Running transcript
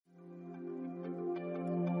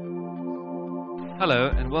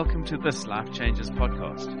Hello and welcome to this Life Changes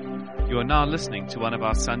podcast. You are now listening to one of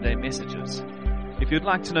our Sunday messages. If you'd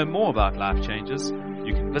like to know more about Life Changes,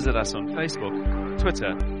 you can visit us on Facebook,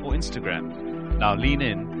 Twitter, or Instagram. Now lean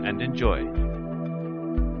in and enjoy.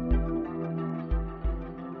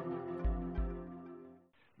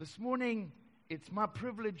 This morning, it's my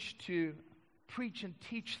privilege to preach and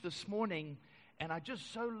teach this morning, and I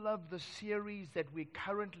just so love the series that we're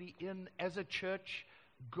currently in as a church,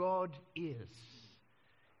 God Is.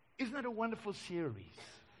 Isn't that a wonderful series?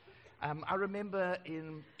 I remember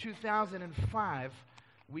in 2005,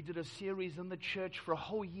 we did a series in the church for a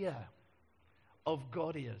whole year of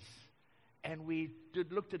God Is. And we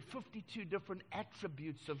looked at 52 different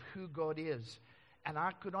attributes of who God is. And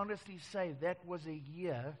I could honestly say that was a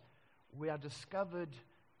year where I discovered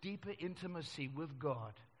deeper intimacy with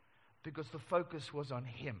God because the focus was on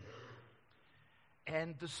Him.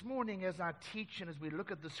 And this morning, as I teach and as we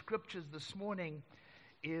look at the scriptures this morning,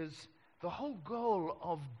 is the whole goal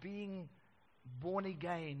of being born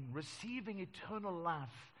again, receiving eternal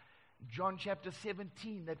life. John chapter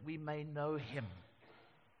 17, that we may know Him.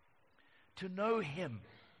 To know Him.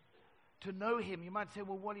 To know Him. You might say,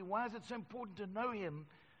 well, Wally, why is it so important to know Him?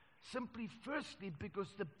 Simply, firstly,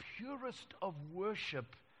 because the purest of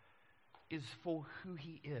worship is for who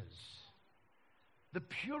He is. The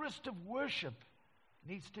purest of worship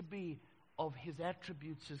needs to be of His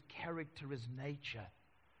attributes, His character, His nature.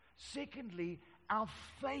 Secondly, our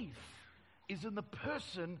faith is in the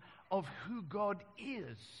person of who God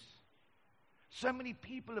is. So many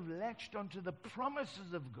people have latched onto the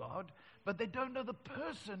promises of God, but they don't know the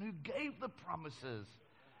person who gave the promises.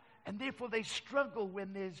 And therefore they struggle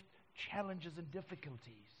when there's challenges and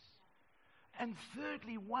difficulties. And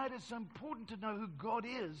thirdly, why it is so important to know who God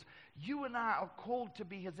is. You and I are called to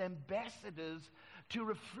be His ambassadors to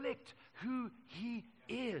reflect who He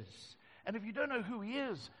is. And if you don't know who He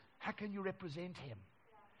is, how can you represent Him?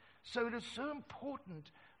 So it is so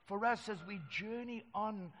important for us as we journey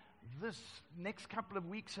on this next couple of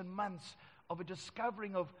weeks and months of a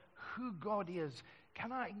discovering of who God is.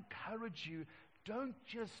 Can I encourage you, don't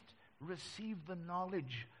just receive the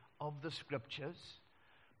knowledge of the scriptures,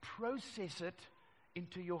 process it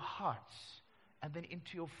into your hearts and then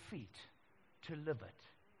into your feet to live it.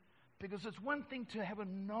 Because it's one thing to have a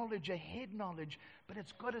knowledge, a head knowledge, but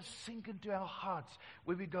it's got to sink into our hearts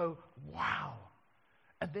where we go, wow.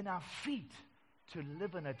 And then our feet to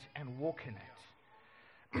live in it and walk in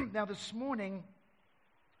it. Now this morning,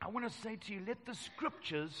 I want to say to you, let the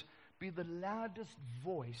scriptures be the loudest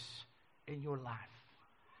voice in your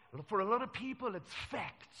life. For a lot of people, it's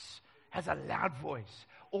facts has a loud voice,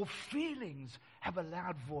 or feelings have a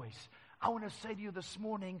loud voice. I want to say to you this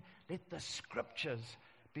morning, let the scriptures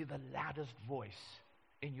be the loudest voice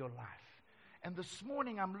in your life. And this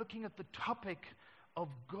morning I'm looking at the topic of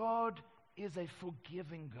God is a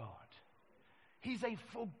forgiving God. He's a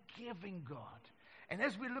forgiving God. And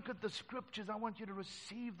as we look at the scriptures, I want you to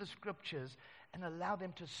receive the scriptures and allow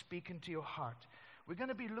them to speak into your heart. We're going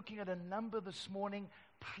to be looking at a number this morning.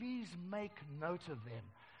 Please make note of them,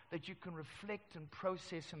 that you can reflect and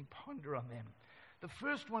process and ponder on them. The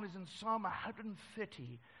first one is in Psalm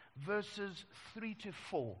 130, verses 3 to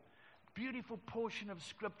 4. Beautiful portion of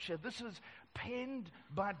scripture. This is penned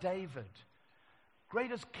by David,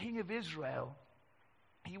 greatest king of Israel.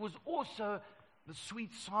 He was also the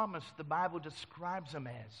sweet psalmist the Bible describes him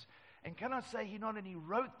as. And can I say, he not only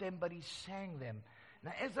wrote them, but he sang them.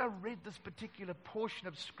 Now, as I read this particular portion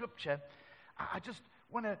of scripture, I just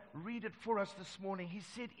want to read it for us this morning. He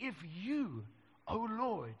said, if you, O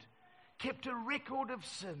Lord, kept a record of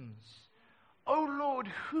sins, O Lord,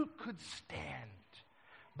 who could stand?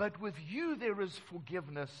 But with you there is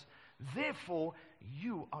forgiveness, therefore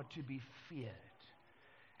you are to be feared.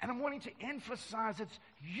 And I'm wanting to emphasize it's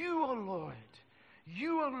you, O Lord.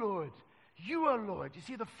 You, O Lord. You, O Lord. You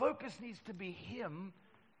see, the focus needs to be Him,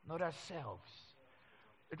 not ourselves.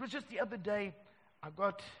 It was just the other day, I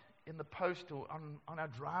got in the post or on our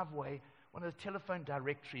driveway one of the telephone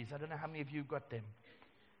directories. I don't know how many of you got them.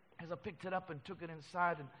 As I picked it up and took it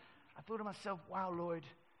inside, and I thought to myself, wow, Lord,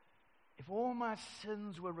 if all my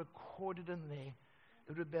sins were recorded in there,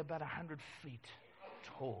 it would be about 100 feet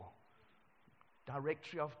tall.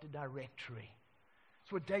 Directory after directory.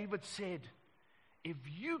 That's what David said. If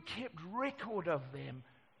you kept record of them,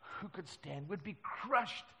 who could stand? Would be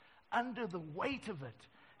crushed under the weight of it.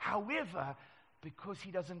 However, because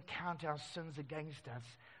He doesn't count our sins against us,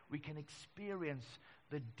 we can experience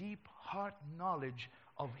the deep heart knowledge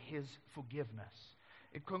of His forgiveness.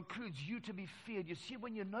 It concludes, you to be feared. You see,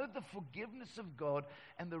 when you know the forgiveness of God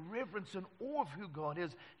and the reverence and awe of who God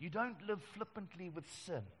is, you don't live flippantly with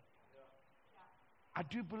sin. I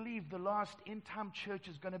do believe the last end-time church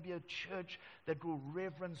is going to be a church that will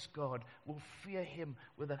reverence God, will fear Him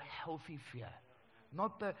with a healthy fear.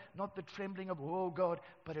 Not the trembling of, oh God,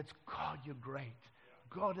 but it's God, you're great.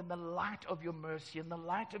 God, in the light of your mercy, in the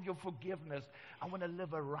light of your forgiveness, I want to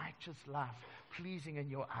live a righteous life, pleasing in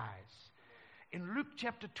your eyes. In Luke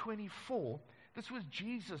chapter 24, this was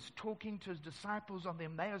Jesus talking to his disciples on the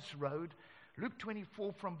Emmaus Road. Luke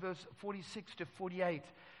 24 from verse 46 to 48.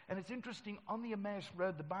 And it's interesting, on the Emmaus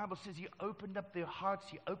Road, the Bible says He opened up their hearts,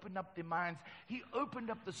 He opened up their minds, He opened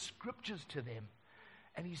up the scriptures to them.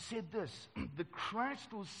 And He said this, the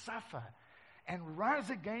Christ will suffer and rise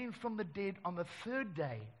again from the dead on the third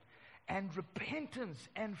day, and repentance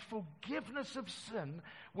and forgiveness of sin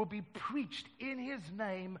will be preached in His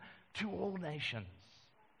name to all nations.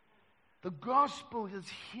 The gospel is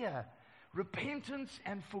here. Repentance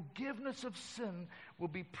and forgiveness of sin will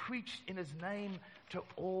be preached in His name to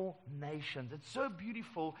all nations. It's so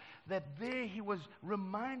beautiful that there He was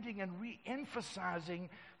reminding and re-emphasizing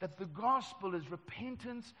that the gospel is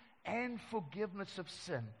repentance and forgiveness of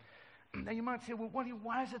sin. Now you might say, well,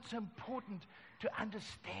 why is it so important to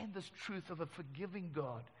understand this truth of a forgiving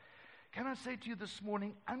God? Can I say to you this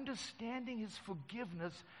morning, understanding His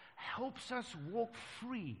forgiveness helps us walk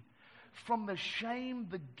free from the shame,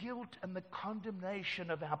 the guilt, and the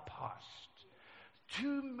condemnation of our past.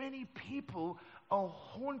 Too many people are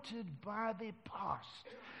haunted by their past.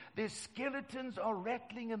 Their skeletons are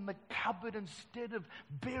rattling in the cupboard instead of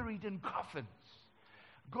buried in coffins.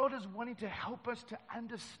 God is wanting to help us to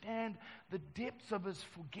understand the depths of His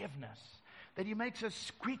forgiveness, that He makes us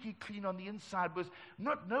squeaky clean on the inside, because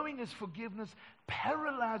not knowing His forgiveness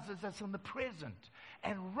paralyzes us in the present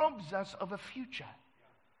and robs us of a future.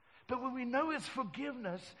 But when we know His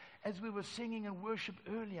forgiveness, as we were singing in worship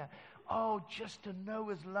earlier, just to know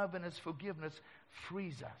His love and His forgiveness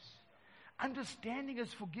frees us. Understanding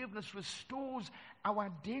His forgiveness restores our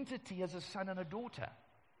identity as a son and a daughter.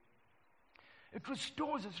 It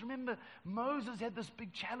restores us. Remember, Moses had this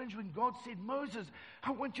big challenge when God said, Moses,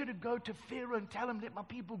 I want you to go to Pharaoh and tell him, let my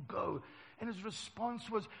people go. And his response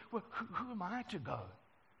was, well, who am I to go?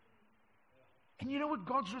 And you know what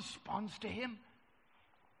God's response to him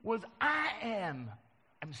was, I am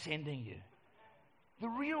sending you. The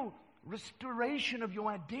real restoration of your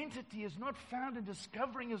identity is not found in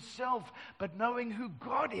discovering yourself, but knowing who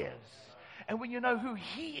God is. And when you know who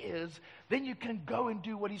He is, then you can go and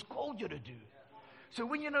do what He's called you to do. So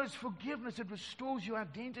when you know His forgiveness, it restores your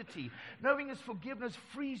identity. Knowing His forgiveness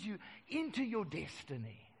frees you into your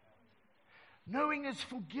destiny. Knowing His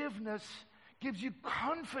forgiveness gives you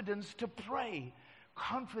confidence to pray,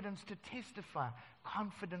 confidence to testify,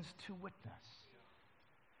 confidence to witness.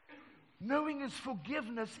 Knowing His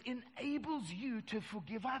forgiveness enables you to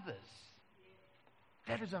forgive others.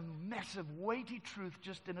 That is a massive, weighty truth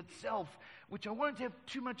just in itself, which I won't have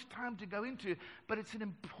too much time to go into, but it's an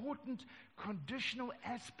important conditional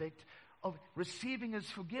aspect of receiving His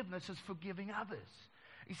forgiveness is forgiving others.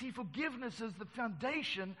 You see, forgiveness is the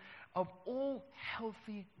foundation of all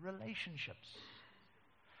healthy relationships.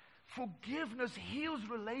 Forgiveness heals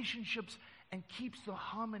relationships and keeps the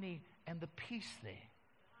harmony and the peace there.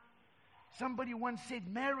 Somebody once said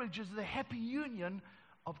marriage is the happy union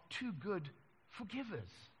of two good forgivers.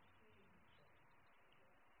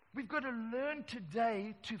 We've got to learn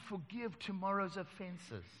today to forgive tomorrow's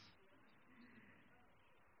offenses.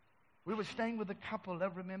 We were staying with a couple, I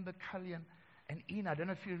remember Kalyan and Ina. I don't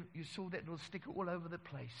know if you saw that little sticker all over the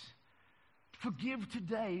place. Forgive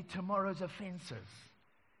today tomorrow's offenses.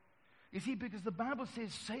 You see, because the Bible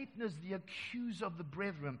says Satan is the accuser of the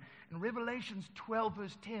brethren. In Revelations 12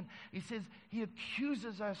 verse 10, he says he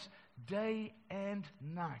accuses us day and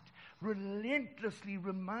night, relentlessly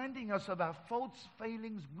reminding us of our faults,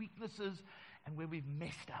 failings, weaknesses, and where we've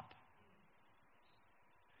messed up.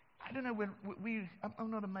 I don't know,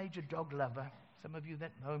 I'm not a major dog lover, some of you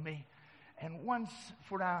that know me. And once,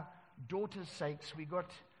 for our daughter's sakes, we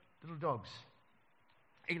got little dogs.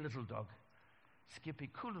 A little dog. Skippy,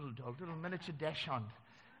 cool little dog, little miniature dachshund.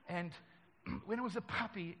 And when it was a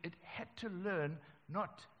puppy, it had to learn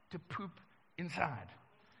not to poop inside.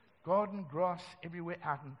 Garden, grass, everywhere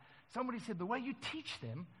out. And somebody said the way you teach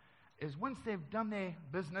them is once they've done their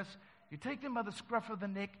business, you take them by the scruff of the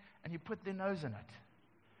neck and you put their nose in it.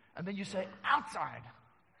 And then you say, outside.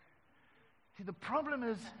 See, the problem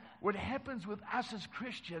is what happens with us as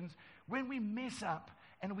Christians when we mess up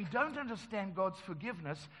and we don't understand God's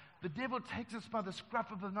forgiveness. The devil takes us by the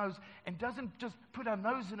scruff of the nose and doesn't just put our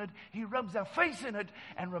nose in it. He rubs our face in it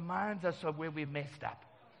and reminds us of where we've messed up.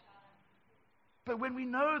 But when we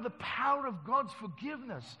know the power of God's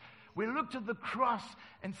forgiveness, we look to the cross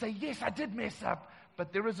and say, yes, I did mess up,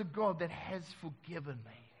 but there is a God that has forgiven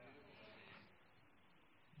me.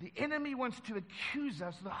 The enemy wants to accuse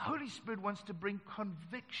us. The Holy Spirit wants to bring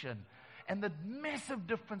conviction. And the massive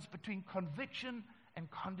difference between conviction and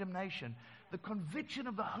condemnation. The conviction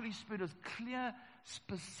of the Holy Spirit is clear,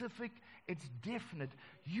 specific, it's definite.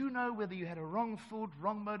 You know whether you had a wrong thought,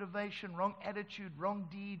 wrong motivation, wrong attitude, wrong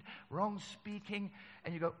deed, wrong speaking,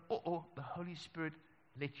 and you go, the Holy Spirit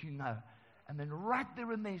let you know. And then right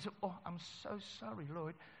there and there you say, I'm so sorry,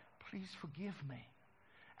 Lord, please forgive me.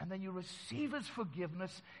 And then you receive His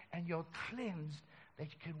forgiveness and you're cleansed that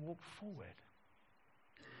you can walk forward.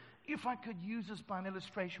 If I could use this by an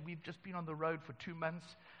illustration, we've just been on the road for 2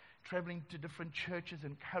 months, traveling to different churches,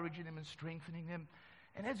 encouraging them and strengthening them.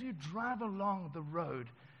 And as you drive along the road,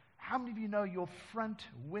 how many of you know your front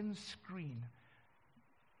windscreen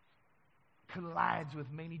collides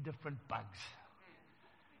with many different bugs?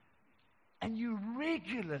 And you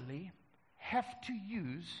regularly have to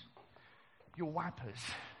use your wipers.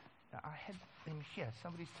 Now, I had them here.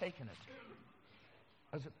 Somebody's taken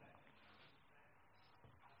it. Is it?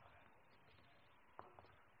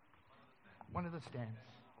 One of the stands.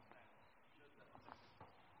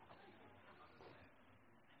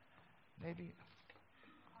 Maybe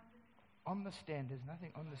on the stand. There's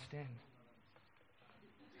nothing on the stand.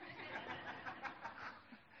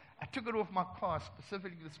 I took it off my car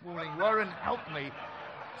specifically this morning. Warren helped me.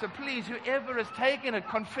 So please, whoever has taken it,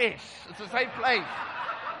 confess. It's a safe place.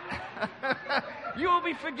 You will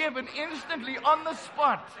be forgiven instantly on the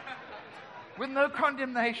spot with no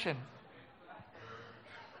condemnation.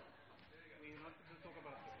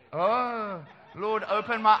 Oh, Lord,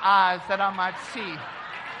 open my eyes that I might see.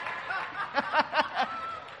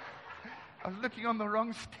 I was looking on the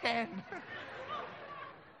wrong stand.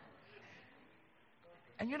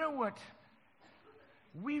 And you know what?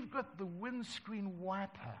 We've got the windscreen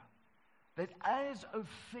wiper that as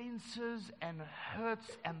offenses and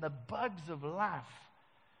hurts and the bugs of life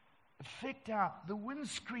affect the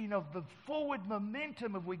windscreen of the forward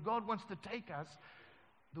momentum of where God wants to take us,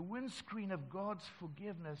 the windscreen of God's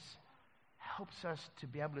forgiveness helps us to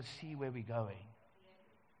be able to see where we're going.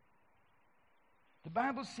 The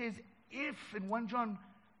Bible says, if, in 1 John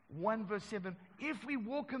 1 verse 7, if we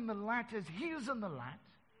walk in the light as He is in the light,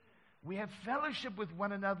 we have fellowship with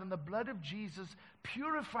one another, and the blood of Jesus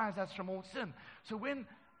purifies us from all sin. So when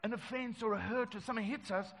an offense or a hurt or something hits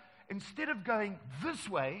us, instead of going this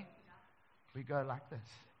way, we go like this.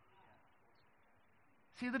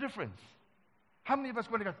 See the difference? How many of us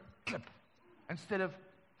want to go clip instead of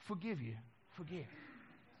forgive you? Forgive.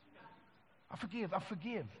 I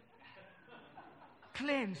forgive.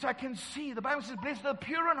 Cleanse, so I can see. The Bible says, blessed are the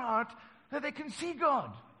pure in heart, that they can see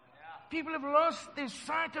God. People have lost their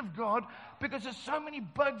sight of God because there's so many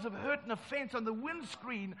bugs of hurt and offense on the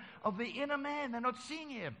windscreen of the inner man. They're not seeing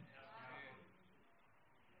Him.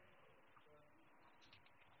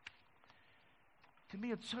 To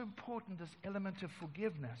me, it's so important, this element of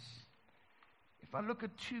forgiveness. If I look at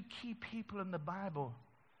 2 key people in the Bible,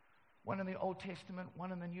 one in the Old Testament,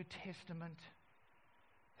 one in the New Testament,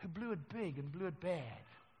 who blew it big and blew it bad,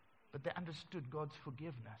 but they understood God's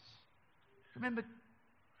forgiveness. Remember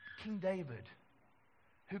King David,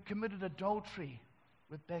 who committed adultery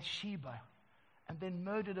with Bathsheba and then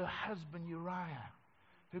murdered her husband Uriah,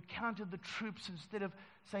 who counted the troops instead of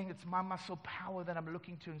saying it's my muscle power that I'm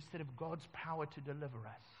looking to, instead of God's power to deliver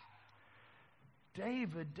us.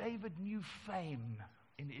 David knew fame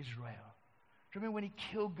in Israel. Remember when he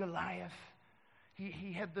killed Goliath?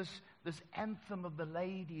 He had this anthem of the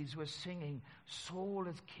ladies were singing, Saul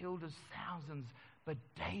has killed his thousands, but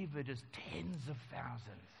David is tens of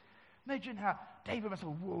thousands. Imagine how David must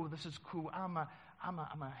have, whoa, this is cool. I'm a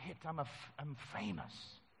hit. I'm famous.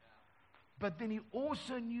 But then he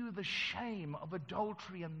also knew the shame of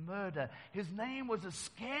adultery and murder. His name was a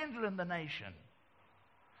scandal in the nation.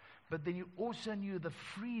 But then he also knew the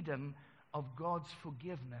freedom of God's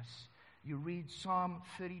forgiveness. You read Psalm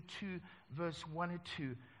 32, verse 1 and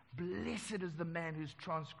 2. Blessed is the man whose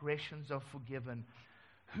transgressions are forgiven,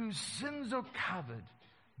 whose sins are covered.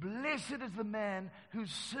 Blessed is the man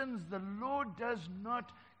whose sins the Lord does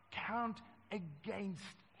not count against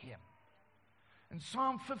him. And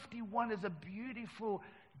Psalm 51 is a beautiful,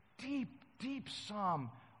 deep, deep psalm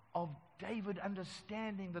of David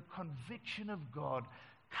understanding the conviction of God,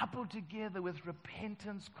 coupled together with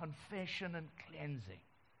repentance, confession, and cleansing.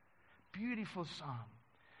 Beautiful psalm.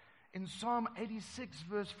 In Psalm 86,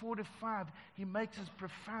 verse 4 to 5, he makes this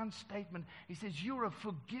profound statement. He says, you are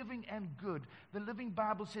forgiving and good. The Living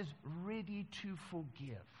Bible says, ready to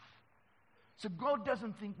forgive. So God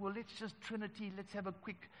doesn't think, well, let's just Trinity, let's have a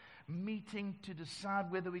quick meeting to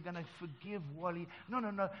decide whether we're going to forgive Wally.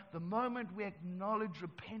 No. The moment we acknowledge,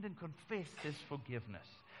 repent, and confess, there's forgiveness.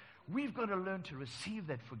 We've got to learn to receive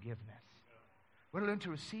that forgiveness. We've got to learn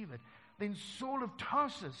to receive it. Then Saul of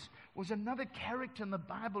Tarsus was another character in the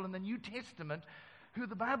Bible, in the New Testament, who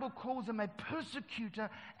the Bible calls him a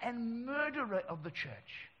persecutor and murderer of the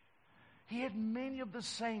church. He had many of the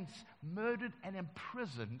saints murdered and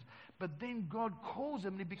imprisoned, but then God calls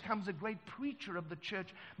him and he becomes a great preacher of the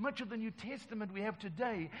church. Much of the New Testament we have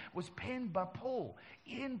today was penned by Paul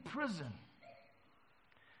in prison.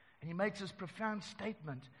 And he makes this profound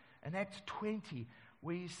statement in Acts 20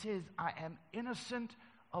 where he says, I am innocent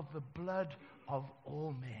of the blood of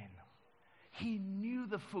all men. He knew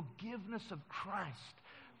the forgiveness of Christ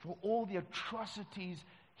for all the atrocities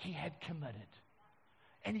he had committed.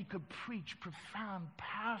 And he could preach profound,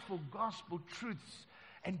 powerful gospel truths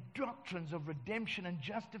and doctrines of redemption and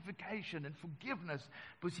justification and forgiveness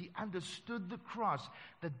because he understood the cross,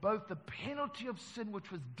 that both the penalty of sin,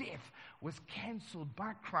 which was death, was canceled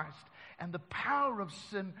by Christ, and the power of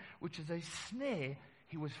sin, which is a snare,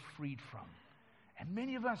 he was freed from. And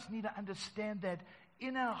many of us need to understand that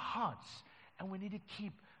in our hearts, and we need to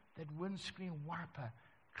keep that windscreen wiper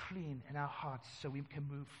clean in our hearts so we can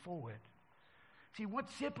move forward. See, what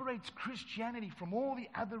separates Christianity from all the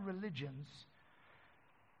other religions,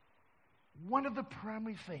 one of the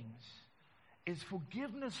primary things is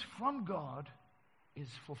forgiveness from God is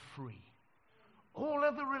for free. All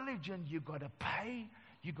other religion, you got to pay,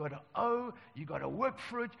 you got to owe, you got to work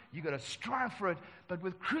for it, you got to strive for it. But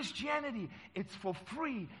with Christianity, it's for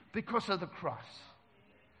free because of the cross.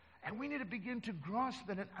 And we need to begin to grasp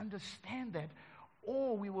that and understand that,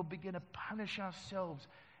 or we will begin to punish ourselves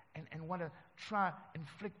and want to try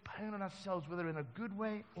inflict pain on ourselves, whether in a good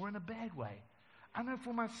way or in a bad way. I know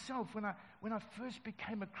for myself, when I first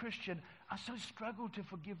became a Christian, I so struggled to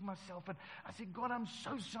forgive myself. And I said, God, I'm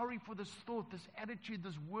so sorry for this thought, this attitude,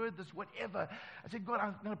 this word, this whatever. I said, God,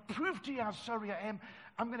 I'm going to prove to you how sorry I am.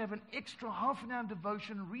 I'm going to have an extra half an hour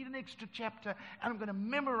devotion, read an extra chapter, and I'm going to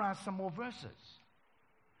memorize some more verses.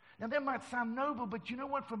 Now, that might sound noble, but you know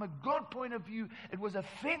what? From a God point of view, it was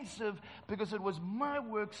offensive because it was my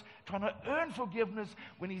works trying to earn forgiveness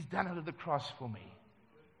when he's done it at the cross for me.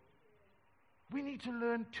 We need to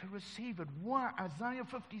learn to receive it. Why? Isaiah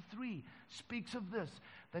 53 speaks of this,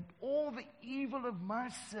 that all the evil of my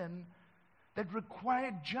sin that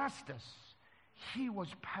required justice, he was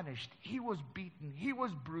punished, he was beaten, he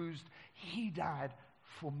was bruised, he died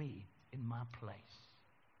for me in my place.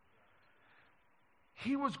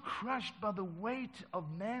 He was crushed by the weight of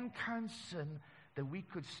mankind's sin that we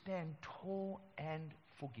could stand tall and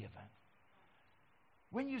forgiven.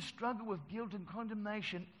 When you struggle with guilt and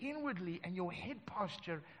condemnation inwardly and your head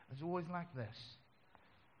posture is always like this.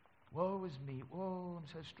 Woe is me. Oh, I'm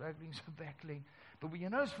so struggling, so battling. But when you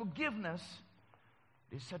know it's forgiveness,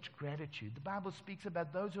 there's such gratitude. The Bible speaks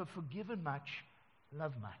about those who are forgiven much,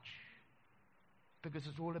 love much. Because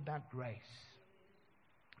it's all about grace.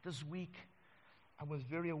 This week, I was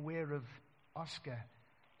very aware of Oscar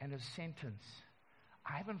and his sentence.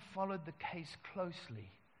 I haven't followed the case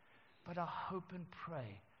closely, but I hope and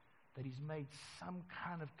pray that he's made some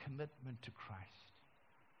kind of commitment to Christ.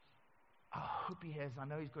 I hope he has. I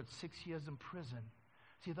know he's got 6 years in prison.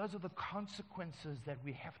 See, those are the consequences that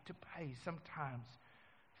we have to pay sometimes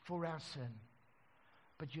for our sin.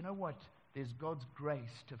 But you know what? There's God's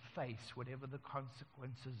grace to face whatever the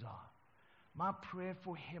consequences are. My prayer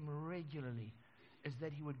for him regularly is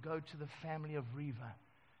that he would go to the family of Riva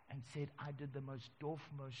and said, I did the most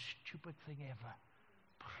stupid thing ever.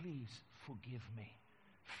 Please forgive me.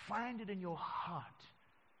 Find it in your heart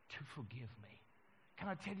to forgive me. Can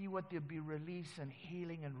I tell you what? There'll be release and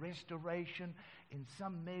healing and restoration in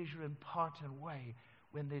some measure and part and way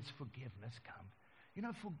when there's forgiveness come. You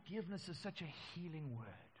know, forgiveness is such a healing word.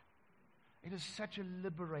 It is such a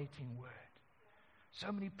liberating word.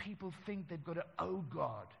 So many people think they've got to owe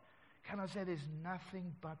God. Can I say there's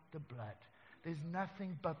nothing but the blood? There's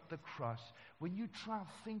nothing but the cross. When you try to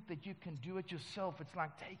think that you can do it yourself, it's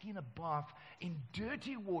like taking a bath in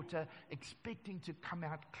dirty water expecting to come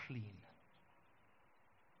out clean.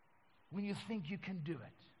 When you think you can do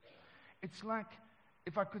it. It's like,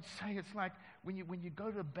 if I could say, it's like when you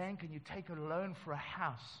go to a bank and you take a loan for a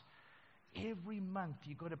house, every month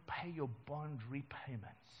you've got to pay your bond repayments.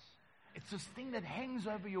 It's this thing that hangs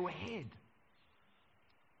over your head.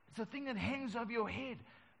 It's a thing that hangs over your head.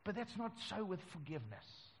 But that's not so with forgiveness.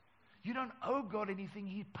 You don't owe God anything.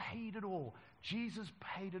 He paid it all. Jesus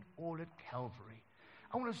paid it all at Calvary.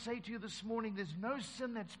 I want to say to you this morning, there's no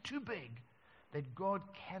sin that's too big that God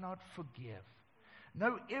cannot forgive.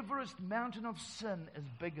 No Everest mountain of sin is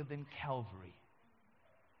bigger than Calvary.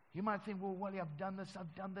 You might think, well, Wally, I've done this,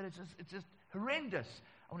 I've done that. It's just horrendous.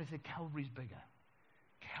 I want to say Calvary's bigger.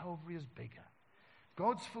 Calvary is bigger.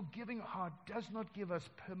 God's forgiving heart does not give us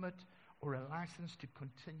permit or a license to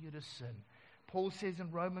continue to sin. Paul says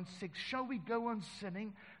in Romans 6, shall we go on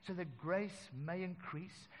sinning so that grace may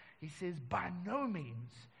increase? He says, by no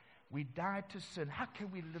means. We died to sin. How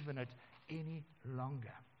can we live in it any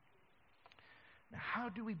longer? Now, how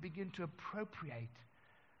do we begin to appropriate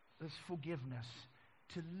this forgiveness,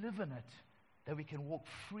 to live in it, that we can walk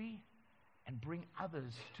free and bring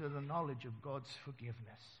others to the knowledge of God's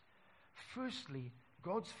forgiveness? Firstly,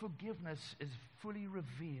 God's forgiveness is fully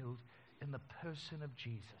revealed in the person of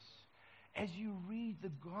Jesus. As you read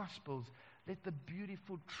the Gospels, let the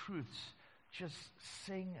beautiful truths just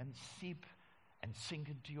sing and seep and sink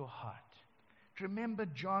into your heart. Remember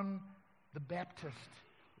John the Baptist,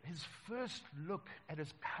 his first look at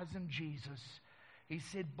his cousin Jesus. He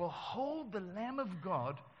said, behold the Lamb of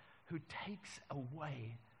God who takes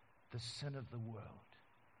away the sin of the world.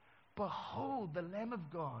 Behold the Lamb of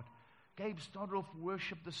God. Gabe started off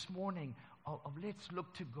worship this morning of let's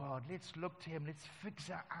look to God, let's look to Him, let's fix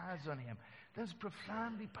our eyes on Him. That's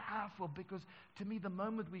profoundly powerful, because to me, the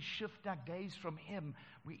moment we shift our gaze from Him,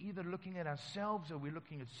 we're either looking at ourselves, or we're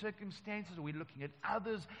looking at circumstances, or we're looking at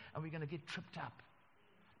others, and we're going to get tripped up.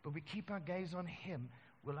 But we keep our gaze on Him,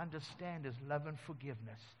 we'll understand His love and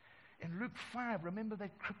forgiveness. In Luke 5, remember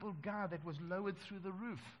that crippled guy that was lowered through the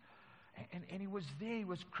roof, and he was there, he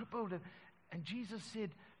was crippled, and Jesus said,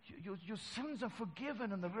 your sins are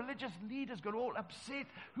forgiven. And the religious leaders got all upset.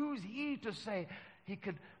 Who's he to say he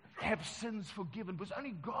could have sins forgiven? Because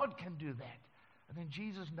only God can do that. And then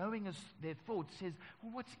Jesus, knowing their thoughts, says,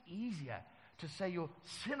 well, what's easier, to say your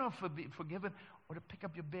sin are forgiven, or to pick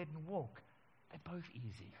up your bed and walk? They're both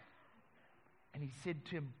easy. And He said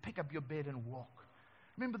to him, pick up your bed and walk.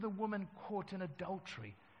 Remember the woman caught in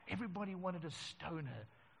adultery. Everybody wanted to stone her.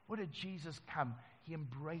 What did Jesus come? He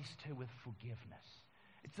embraced her with forgiveness.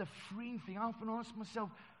 It's a freeing thing. I often ask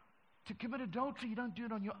myself, to commit adultery, you don't do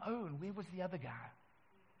it on your own. Where was the other guy?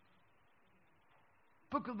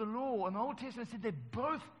 Book of the law in the Old Testament said they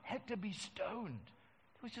both had to be stoned.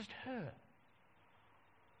 It was just her.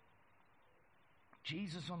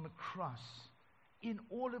 Jesus on the cross, in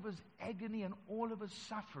all of His agony and all of His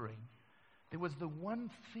suffering, there was the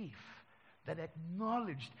one thief that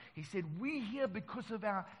acknowledged. He said, we're here because of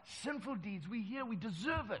our sinful deeds. We're here, we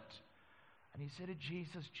deserve it. And he said to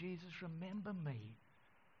Jesus, Jesus, remember me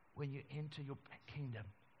when you enter your kingdom.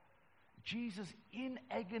 Jesus, in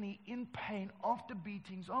agony, in pain, after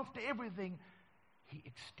beatings, after everything, He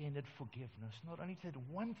extended forgiveness. Not only said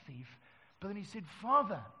one thief, but then He said,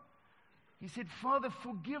 Father,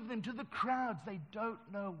 forgive them, to the crowds. They don't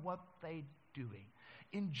know what they're doing.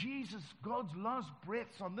 In Jesus, God's last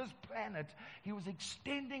breaths on this planet, He was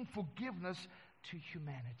extending forgiveness to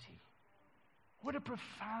humanity. What a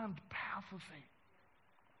profound, powerful thing.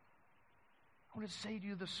 I want to say to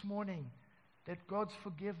you this morning that God's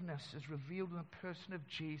forgiveness is revealed in the person of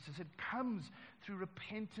Jesus. It comes through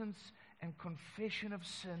repentance and confession of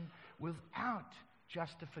sin without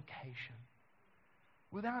justification,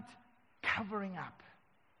 without covering up,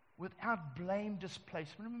 without blame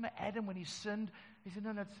displacement. Remember Adam, when he sinned, he said,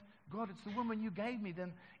 no, it's God, it's the woman you gave me.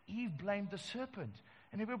 Then Eve blamed the serpent.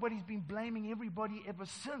 And everybody's been blaming everybody ever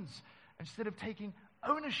since, instead of taking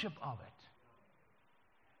ownership of it.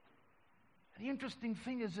 The interesting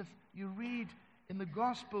thing is, if you read in the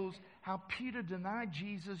Gospels how Peter denied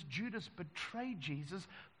Jesus, Judas betrayed Jesus,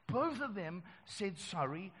 both of them said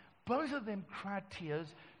sorry, both of them cried tears.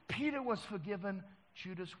 Peter was forgiven,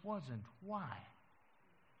 Judas wasn't. Why?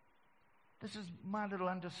 This is my little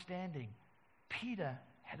understanding. Peter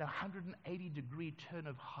had a 180-degree turn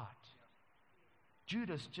of heart.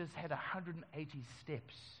 Judas just had 180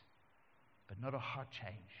 steps, but not a heart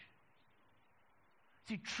change.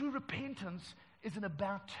 See, true repentance is an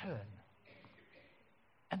about turn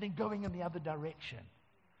and then going in the other direction.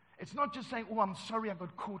 It's not just saying, oh, I'm sorry I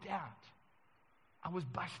got caught out. I was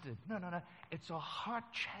busted. No. It's a heart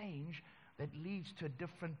change that leads to a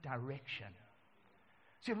different direction.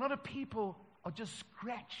 See, a lot of people are just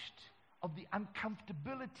scratched of the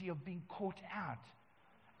uncomfortability of being caught out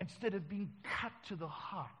instead of being cut to the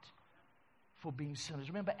heart for being sinners.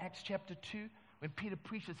 Remember Acts chapter 2? When Peter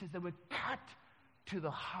preached, it says they were cut to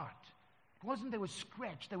the heart. It wasn't they were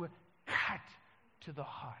scratched, they were cut to the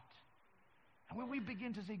heart. And when we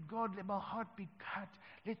begin to say, God, let my heart be cut,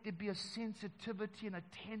 let there be a sensitivity and a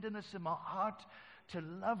tenderness in my heart to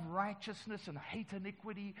love righteousness and hate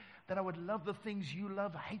iniquity, that I would love the things you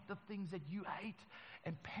love, hate the things that you hate,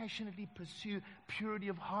 and passionately pursue purity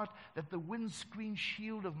of heart, that the windscreen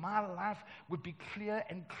shield of my life would be clear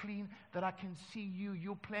and clean, that I can see you,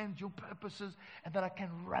 your plans, your purposes, and that I can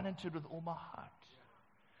run into it with all my heart.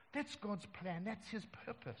 That's God's plan. That's His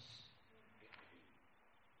purpose.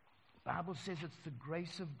 The Bible says it's the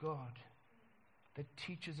grace of God that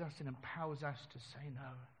teaches us and empowers us to say no.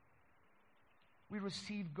 We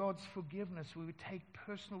receive God's forgiveness. We would take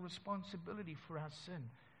personal responsibility for our sin.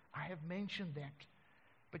 I have mentioned that.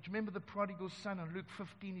 But remember the prodigal son in Luke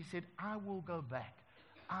 15, he said, I will go back.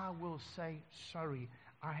 I will say sorry.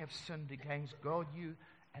 I have sinned against God, you,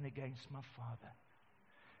 and against my Father.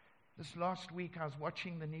 This last week I was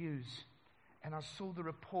watching the news and I saw the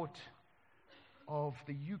report of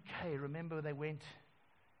the UK. Remember they went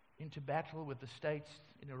into battle with the States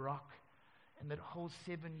in Iraq, and that whole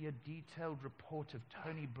 7-year detailed report of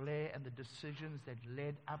Tony Blair and the decisions that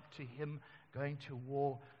led up to him going to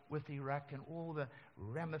war with Iraq and all the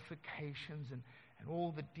ramifications and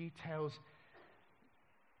all the details.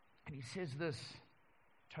 And he says this,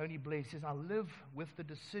 Tony Blair says, I live with the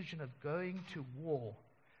decision of going to war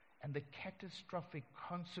and the catastrophic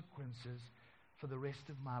consequences for the rest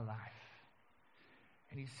of my life.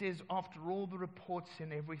 And he says, after all the reports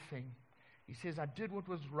and everything, he says, I did what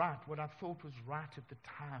was right, what I thought was right at the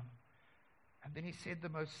time. And then he said the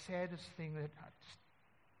most saddest thing that I just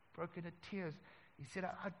broke into tears. He said,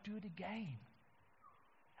 I'd do it again.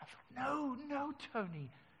 I thought, no,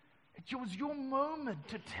 Tony. It was your moment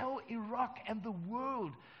to tell Iraq and the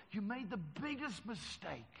world you made the biggest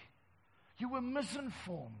mistake. You were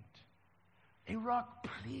misinformed. Iraq,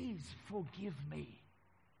 please forgive me.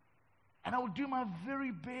 And I will do my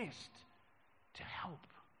very best to help.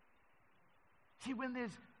 See, when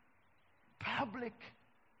there's public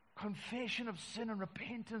confession of sin and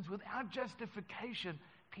repentance without justification,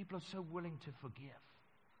 people are so willing to forgive.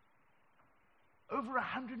 Over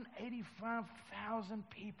 185,000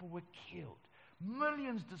 people were killed.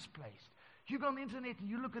 Millions displaced. You go on the internet and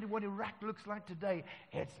you look at what Iraq looks like today,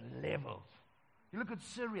 it's leveled. You look at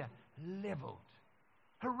Syria, leveled.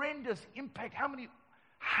 Horrendous impact. How many?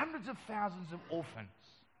 Hundreds of thousands of orphans.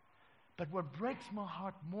 But what breaks my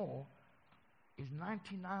heart more is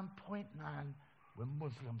 99.9 were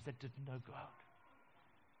Muslims that didn't know God.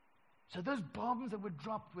 So those bombs that were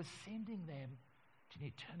dropped were sending them to an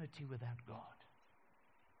eternity without God.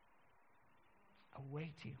 A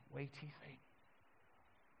weighty, weighty thing.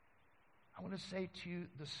 I want to say to you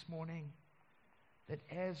this morning that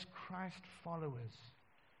as Christ followers,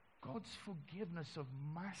 God's forgiveness of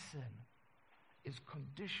my sin is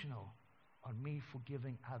conditional on me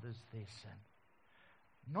forgiving others their sin.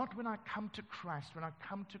 Not when I come to Christ. When I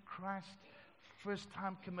come to Christ, first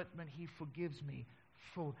time commitment, He forgives me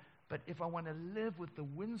full. But if I want to live with the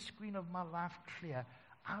windscreen of my life clear,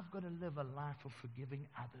 I've got to live a life of forgiving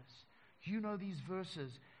others. You know these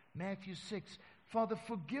verses. Matthew 6, Father,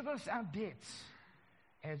 forgive us our debts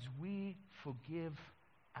as we forgive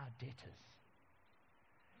our debtors.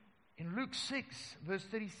 In Luke 6, verse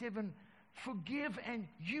 37, forgive and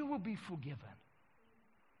you will be forgiven.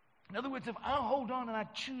 In other words, if I hold on and I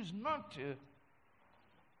choose not to,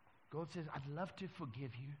 God says, I'd love to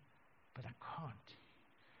forgive you, but I can't.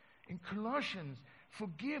 In Colossians,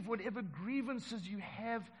 forgive whatever grievances you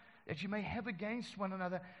have, that you may have against one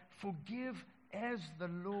another. Forgive as the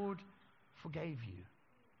Lord forgave you.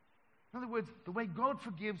 In other words, the way God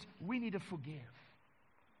forgives, we need to forgive.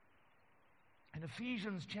 In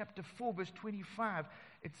Ephesians chapter 4, verse 25,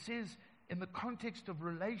 it says, in the context of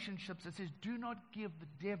relationships, it says, do not give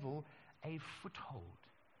the devil a foothold.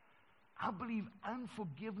 I believe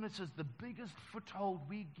unforgiveness is the biggest foothold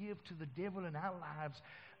we give to the devil in our lives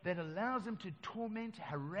that allows him to torment,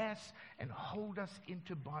 harass, and hold us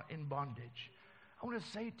in bondage. I want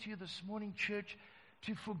to say to you this morning, church,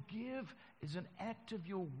 to forgive is an act of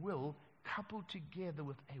your will coupled together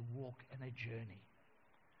with a walk and a journey.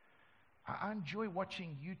 I enjoy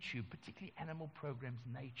watching YouTube, particularly animal programs,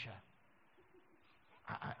 nature.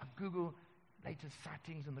 I Google latest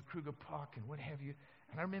sightings in the Kruger Park and what have you.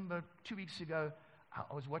 And I remember 2 weeks ago,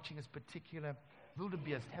 I was watching this particular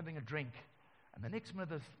wildebeest having a drink. And the next minute,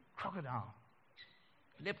 this crocodile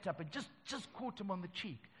leapt up and just caught him on the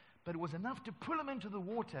cheek. But it was enough to pull him into the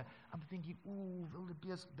water. I'm thinking, ooh,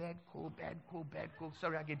 wildebeest, bad call, bad call, bad call.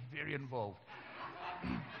 Sorry, I get very involved.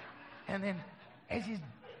 And then as he's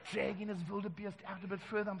dragging his wildebeest out a bit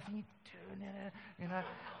further, I'm thinking, turn it, you know.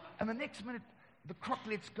 And the next minute, the croc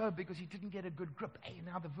lets go because he didn't get a good grip. Hey,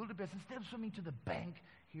 now the wildebeest, instead of swimming to the bank,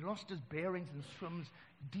 he lost his bearings and swims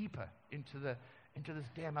deeper into into this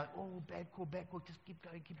dam. Bad call, just keep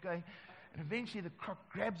going. And eventually the croc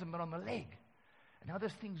grabs him, but on the leg. And now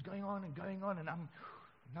this thing's going on, and I'm,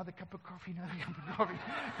 another cup of coffee.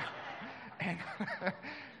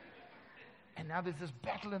 And now there's this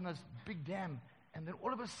battle in this big dam. And then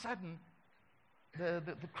all of a sudden,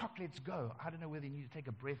 the croc lets go. I don't know whether he needed to take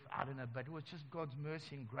a breath. I don't know. But it was just God's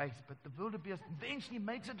mercy and grace. But the wildebeest eventually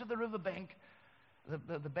makes it to the riverbank,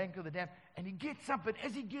 the bank of the dam. And he gets up. But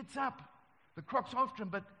as he gets up, the croc's after him.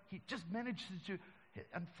 But he just manages to,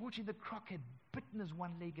 unfortunately, the croc had bitten his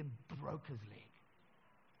one leg and broke his leg.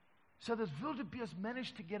 So this wildebeest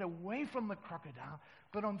managed to get away from the crocodile.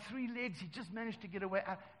 But on 3 legs, he just managed to get away.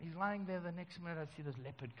 He's lying there. The next minute, I see this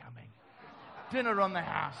leopard coming. Dinner on the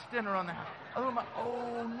house. Oh,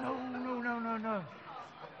 no.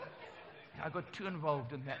 I got too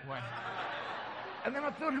involved in that one. And then I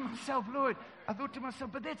thought to myself, Lord,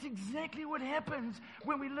 but that's exactly what happens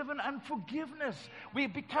when we live in unforgiveness. We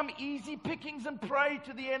become easy pickings and prey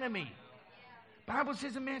to the enemy. The Bible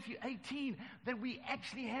says in Matthew 18 that we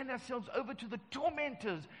actually hand ourselves over to the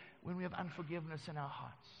tormentors when we have unforgiveness in our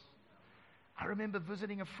hearts. I remember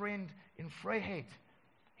visiting a friend in Vryheid.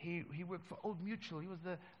 He worked for Old Mutual. He was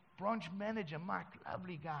the branch manager, Mike,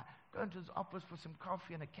 lovely guy. Go into his office for some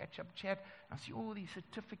coffee and a catch-up chat. I see all these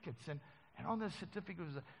certificates, and on the certificate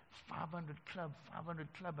was a 500 club. And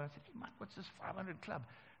I said, hey, Mike, what's this 500 club?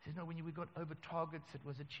 He says, no, when we got over targets, it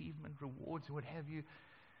was achievement, rewards, and what have you.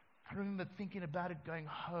 I remember thinking about it, going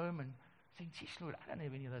home and saying, geez, Lord, I don't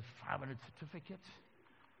have any of those 500 certificates.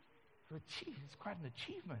 I thought, geez, it's quite an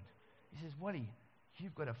achievement. He says, Wally,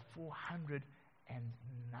 you've got a 490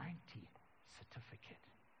 certificate.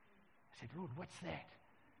 I said, Lord, what's that?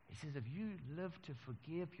 He says, if you live to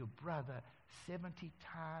forgive your brother 70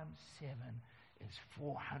 times 7 is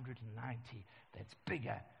 490. That's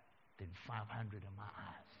bigger than 500 in my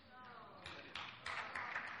eyes.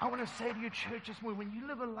 I want to say to your church this morning, when you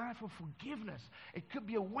live a life of forgiveness, it could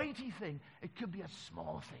be a weighty thing. It could be a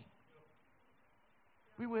small thing.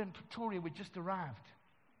 We were in Pretoria. We just arrived.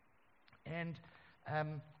 And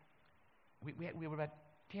we were about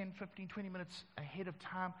 10, 15, 20 minutes ahead of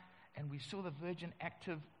time, and we saw the Virgin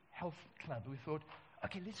Active Health Club. We thought,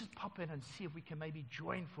 okay, let's just pop in and see if we can maybe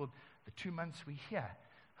join for the 2 months we're here.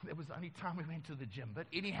 That was the only time we went to the gym. But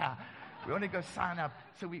anyhow, we want to go sign up.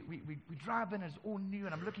 So we drive in, it's all new,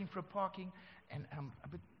 and I'm looking for a parking, and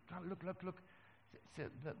look. So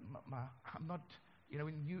I'm not,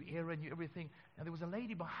 in new era, new everything. Now, there was a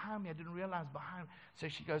lady behind me, I didn't realize behind. So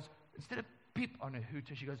she goes, instead of beep on her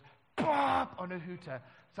hooter, she goes, pop on her hooter.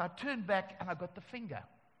 So I turned back, and I got the finger.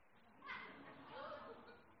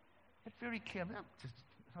 It's very clear.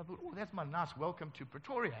 I thought, oh, that's my nice welcome to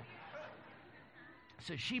Pretoria.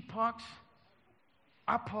 So she parks,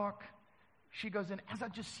 I park, she goes in. As I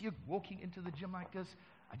just see her walking into the gym like this,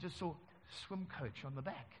 I just saw swim coach on the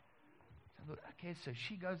back. So I thought, okay, so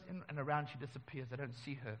she goes in and around, she disappears. I don't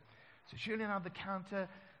see her. So Shirley and I on the counter,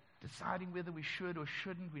 deciding whether we should or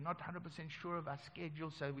shouldn't. We're not 100% sure of our schedule,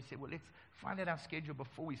 so we said, well, let's find out our schedule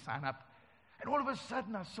before we sign up. And all of a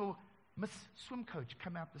sudden, I saw Miss Swim Coach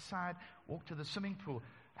come out the side, walk to the swimming pool.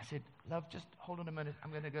 I said, love, just hold on a minute. I'm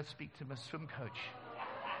going to go speak to Miss Swim Coach.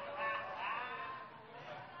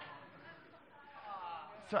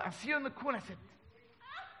 So I see her in the corner. I said,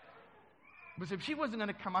 because if she wasn't going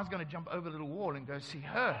to come, I was going to jump over the little wall and go see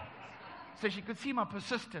her. So she could see my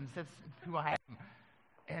persistence. That's who I am.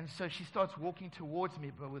 And so she starts walking towards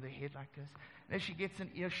me, but with her head like this. And as she gets in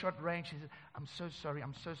earshot range, she says, I'm so sorry,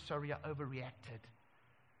 I overreacted.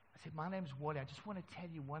 I said, my name's Wally. I just want to tell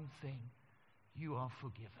you one thing. You are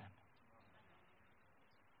forgiven.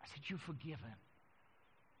 I said, you're forgiven.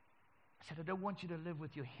 I said, I don't want you to live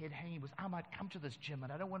with your head hanging. Because I might come to this gym,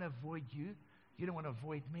 and I don't want to avoid you. You don't want to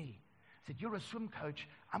avoid me. I said, you're a swim coach.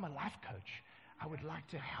 I'm a life coach. I would like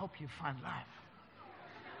to help you find life.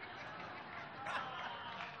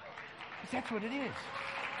 That's what it is.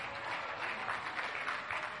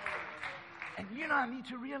 And I need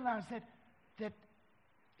to realize that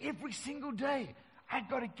every single day, I've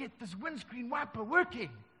got to get this windscreen wiper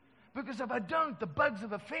working. Because if I don't, the bugs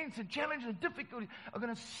of offense and challenge and difficulty are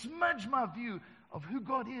going to smudge my view of who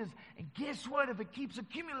God is. And guess what? If it keeps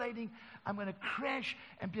accumulating, I'm going to crash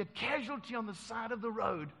and be a casualty on the side of the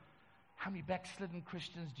road. How many backslidden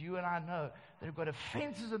Christians do you and I know that have got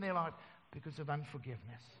offenses in their life because of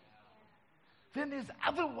unforgiveness? Then there's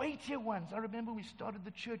other weightier ones. I remember we started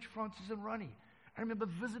the church, Francis and Ronnie. I remember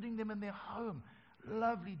visiting them in their home.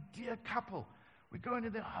 Lovely, dear couple. We go into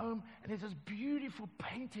their home, and there's this beautiful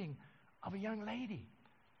painting of a young lady.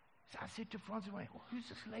 So I said to Francis, well, who's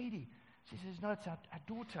this lady? She says, no, it's our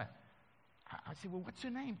daughter. I said, well, what's her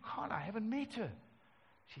name? Carla. I haven't met her.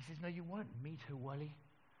 She says, no, you won't meet her, Wally,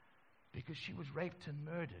 because she was raped and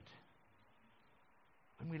murdered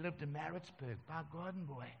when we lived in Maritzburg by a garden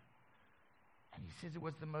boy. And he says it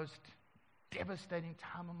was the most devastating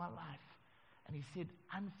time of my life. And he said,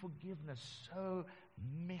 unforgiveness so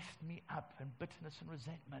messed me up, and bitterness and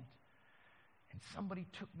resentment. And somebody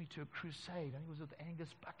took me to a crusade, and he was with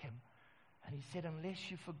Angus Buckham. And he said, unless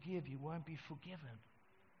you forgive, you won't be forgiven.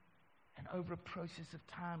 And over a process of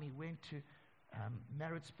time, he went to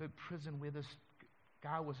Maritzburg prison, where this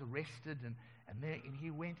guy was arrested, and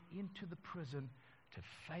he went into the prison to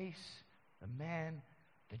face the man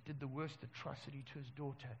that did the worst atrocity to his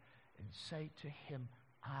daughter and say to him,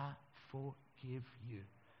 I forgive you.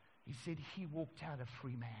 He said he walked out a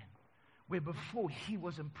free man, where before he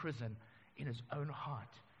was in prison in his own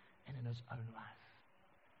heart and in his own life.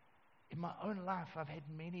 In my own life, I've had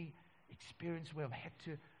many experiences where I've had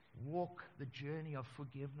to walk the journey of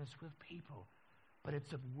forgiveness with people. But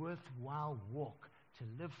it's a worthwhile walk to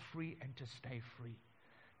live free and to stay free.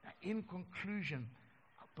 Now, in conclusion,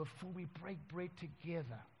 before we break bread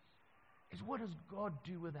together, is what does God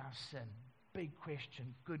do with our sin? Big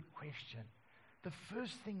question, good question. The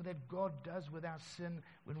first thing that God does with our sin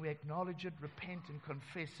when we acknowledge it, repent, and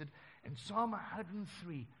confess it, in Psalm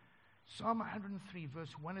 103,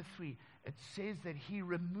 verse 1 and 3, it says that He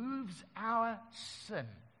removes our sin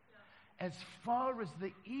as far as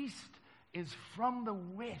the east is from the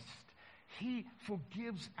west. He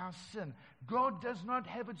forgives our sin. God does not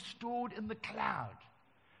have it stored in the cloud.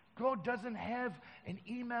 God doesn't have an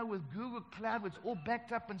email with Google Cloud where it's all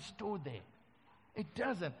backed up and stored there. It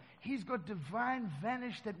doesn't. He's got divine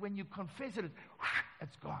vanish that when you confess it,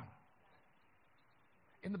 it's gone.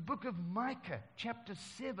 In the book of Micah, chapter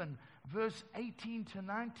 7, verse 18 to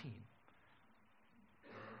 19,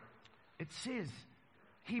 it says,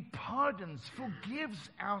 He pardons, forgives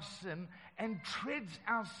our sin, and treads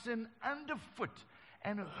our sin underfoot,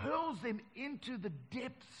 and hurls them into the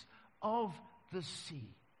depths of the sea.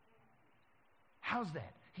 How's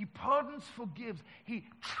that? He pardons, forgives, He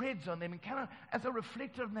treads on them. And as I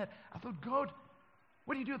reflected on that, I thought, God,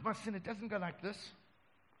 what do you do with my sin? It doesn't go like this.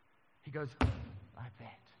 He goes like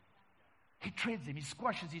that. He treads them, He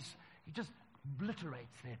squashes, He just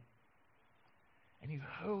obliterates them. And He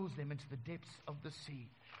hurls them into the depths of the sea.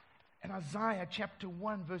 In Isaiah chapter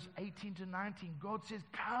 1, verse 18 to 19, God says,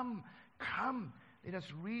 come, let us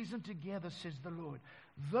reason together, says the Lord.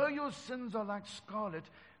 Though your sins are like scarlet,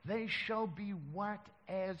 they shall be white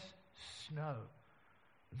as snow.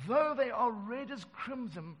 Though they are red as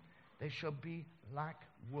crimson, they shall be like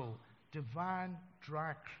wool. Divine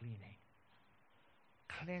dry cleaning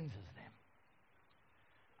cleanses them.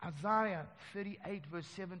 Isaiah 38 verse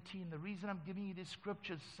 17, the reason I'm giving you this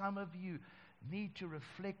scripture, some of you need to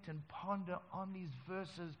reflect and ponder on these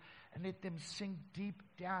verses and let them sink deep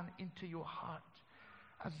down into your heart.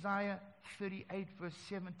 Isaiah 38 verse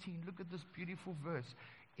 17, look at this beautiful verse.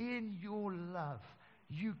 In your love,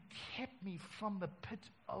 you kept me from the pit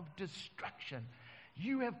of destruction.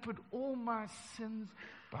 You have put all my sins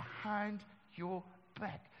behind your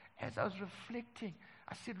back. As I was reflecting,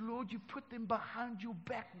 I said, Lord, you put them behind your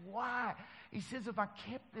back. Why? He says, if I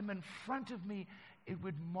kept them in front of me, it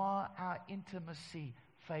would mar our intimacy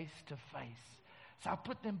face to face. So I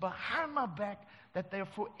put them behind my back, that they're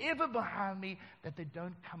forever behind me, that they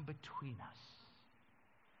don't come between us.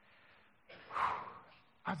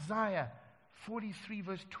 Isaiah 43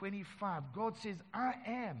 verse 25, God says, I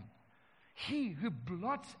am He who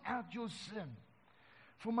blots out your sin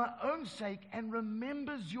for my own sake and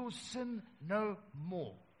remembers your sin no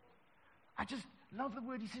more. I just love the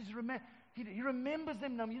word. He says, He remembers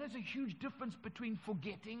them no more. You know, there's a huge difference between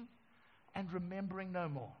forgetting and remembering no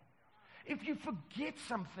more. If you forget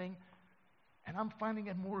something, and I'm finding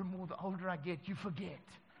it more and more the older I get, you forget.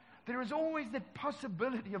 There is always that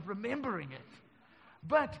possibility of remembering it.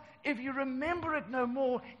 But if you remember it no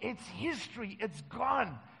more, it's history, it's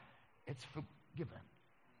gone, it's forgiven.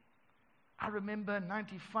 I remember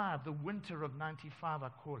 95, the winter of 95, I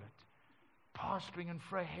call it. Pastoring in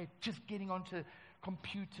Vryheid, just getting onto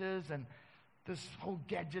computers and this whole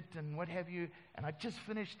gadget and what have you. And I just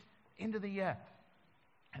finished end of the year.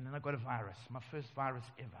 And then I got a virus, my first virus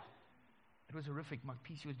ever. It was horrific. My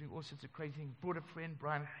PC was doing all sorts of crazy things. Brought a friend,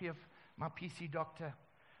 Brian Geef, my PC doctor.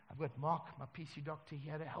 I've got Mark, my PC doctor,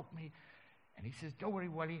 here to help me. And he says, don't worry,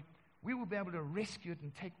 Wally. We will be able to rescue it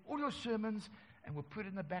and take all your sermons and we'll put it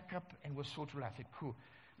in the backup and we'll sort it out. I said, cool.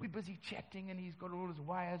 We're busy chatting and he's got all his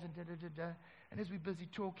wires and da-da-da-da. And as we're busy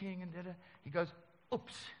talking and da-da, he goes,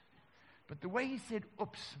 oops. But the way he said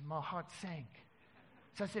oops, my heart sank.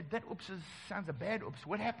 So I said, that oops sounds a bad oops.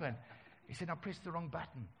 What happened? He said, I pressed the wrong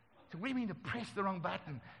button. I said, what do you mean to press the wrong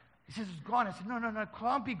button? He says, it's gone. I said, no, it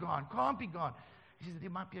can't be gone, can't be gone. He says, there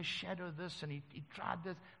might be a shadow of this, and he tried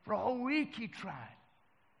this. For a whole week he tried.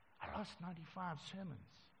 I lost 95 sermons.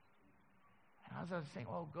 And as I was saying,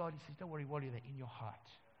 oh God, he says, don't worry, Wally, they're in your heart.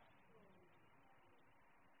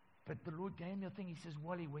 But the Lord gave me a thing. He says,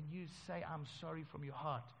 Wally, when you say I'm sorry from your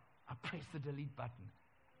heart, I press the delete button,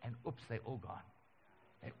 and oops, they're all gone.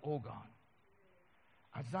 They're all gone.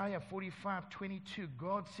 Isaiah 45:22,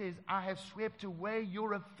 God says, I have swept away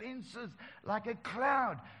your offenses like a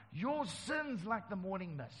cloud, your sins like the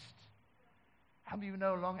morning mist. How many of you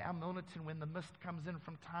know along our Milnerton, when the mist comes in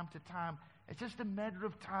from time to time, it's just a matter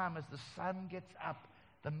of time as the sun gets up,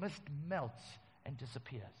 the mist melts and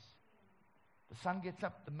disappears. The sun gets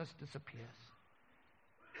up, the mist disappears.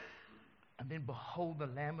 And then behold the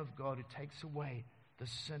Lamb of God who takes away the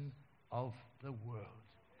sin of the world.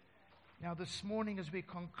 Now this morning as we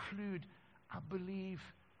conclude, I believe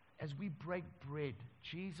as we break bread,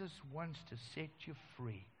 Jesus wants to set you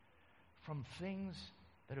free from things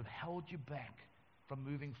that have held you back from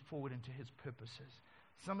moving forward into his purposes.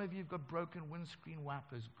 Some of you have got broken windscreen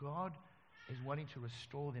wipers. God is wanting to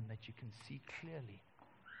restore them that you can see clearly.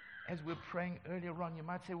 As we're praying earlier on, you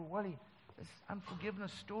might say, well, Wally, this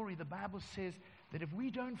unforgiveness story, the Bible says that if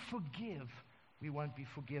we don't forgive, we won't be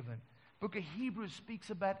forgiven. Book of Hebrews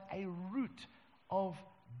speaks about a root of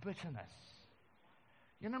bitterness.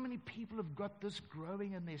 You know how many people have got this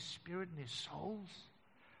growing in their spirit and their souls?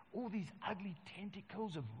 All these ugly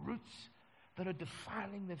tentacles of roots that are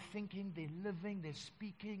defiling their thinking, their living, their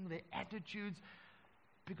speaking, their attitudes,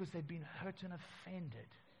 because they've been hurt and offended.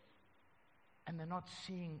 And they're not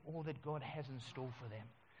seeing all that God has in store for them.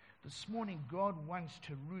 This morning, God wants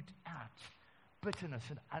to root out bitterness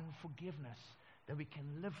and unforgiveness, that we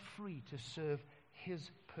can live free to serve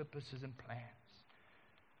his purposes and plans.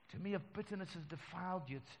 To me, if bitterness has defiled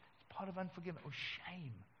you, it's part of unforgiveness or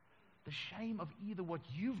shame. The shame of either what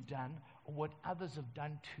you've done or what others have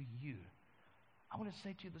done to you. I want to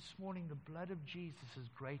say to you this morning, the blood of Jesus is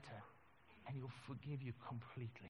greater, and he'll forgive you completely.